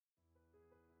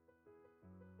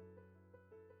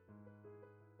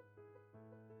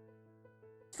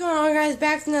What's going on, guys?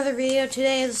 Back to another video.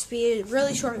 Today this will be a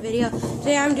really short video.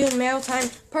 Today I'm doing mail time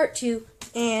part 2,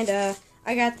 and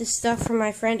I got this stuff from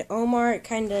my friend Omar. It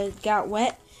kind of got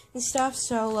wet and stuff,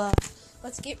 so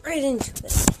let's get right into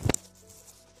this.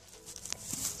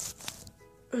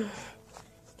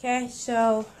 Okay,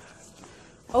 so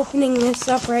opening this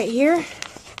up right here.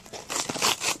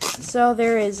 So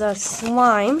there is a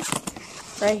slime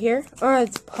right here, or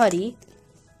it's putty.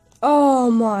 Oh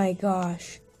my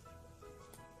gosh.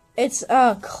 It's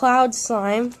a cloud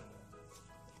slime.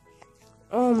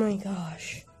 Oh my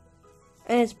gosh.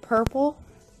 And it's purple.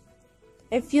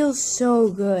 It feels so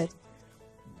good.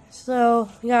 So,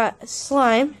 we got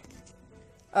slime.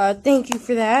 Thank you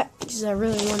for that, because I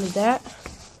really wanted that.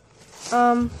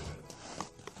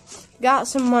 Got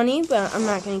some money, but I'm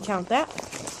not going to count that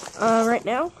right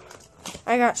now.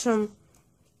 I got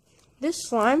this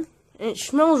slime, and it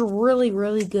smells really,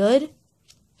 really good.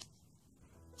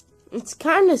 It's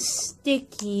kind of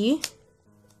sticky.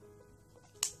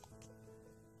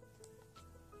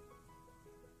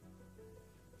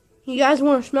 You guys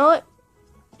want to smell it?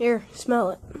 Here, smell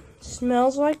it.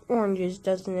 Smells like oranges,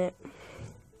 doesn't it?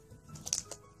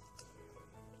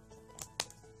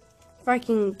 If I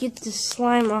can get the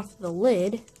slime off the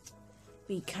lid,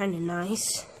 be kind of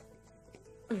nice.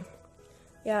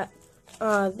 Got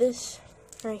this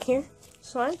right here,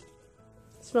 slime. It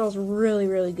smells really,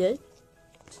 really good.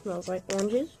 Smells like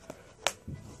oranges.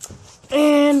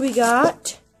 And we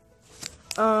got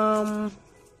I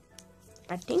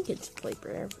think it's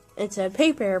a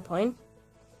paper airplane.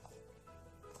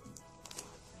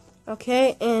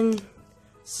 Okay, and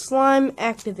slime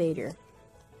activator.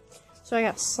 So I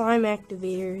got slime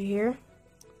activator here.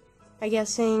 I'm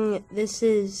guessing this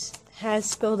has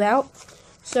spilled out.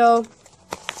 So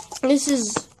this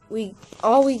is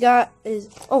all we got is,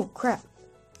 oh crap.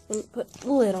 Let me put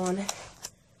the lid on.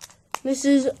 This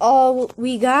is all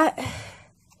we got,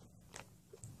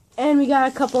 and we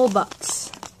got a couple of bucks.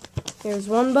 Here's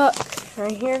 $1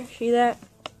 right here, see that?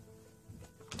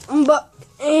 $1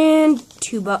 and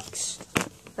 $2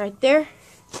 right there.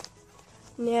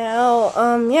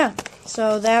 Now, yeah,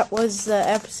 so that was the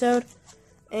episode,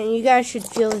 and you guys should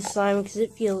feel the slime because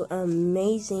it feels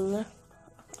amazing.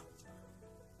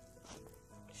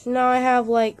 So now I have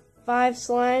like 5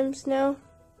 slimes now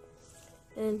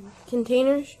in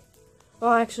containers.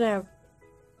 Well, actually,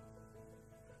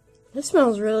 this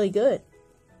smells really good.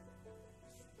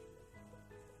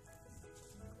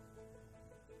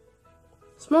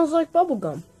 It smells like bubble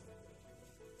gum.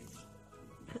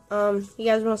 You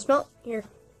guys want to smell it? Here.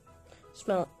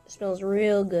 Smell it. It smells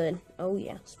real good. Oh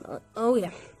yeah, smell it. Oh yeah.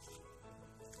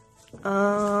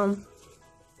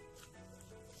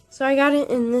 So I got it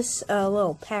in this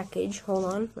little package. Hold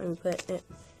on, let me put it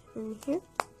in here.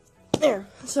 There.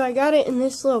 So I got it in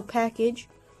this little package.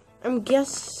 I'm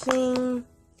guessing,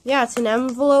 yeah, it's an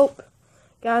envelope.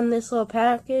 Got in this little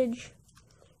package.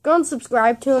 Go and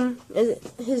subscribe to him.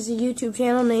 His YouTube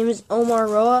channel name is Omar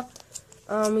Roa.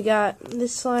 We got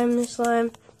this slime,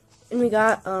 and we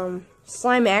got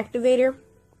slime activator.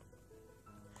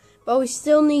 But we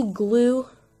still need glue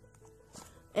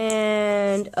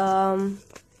and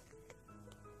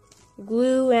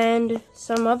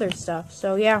some other stuff.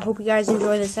 So yeah, hope you guys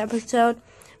enjoy this episode.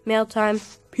 Mail time.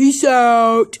 Peace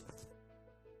out.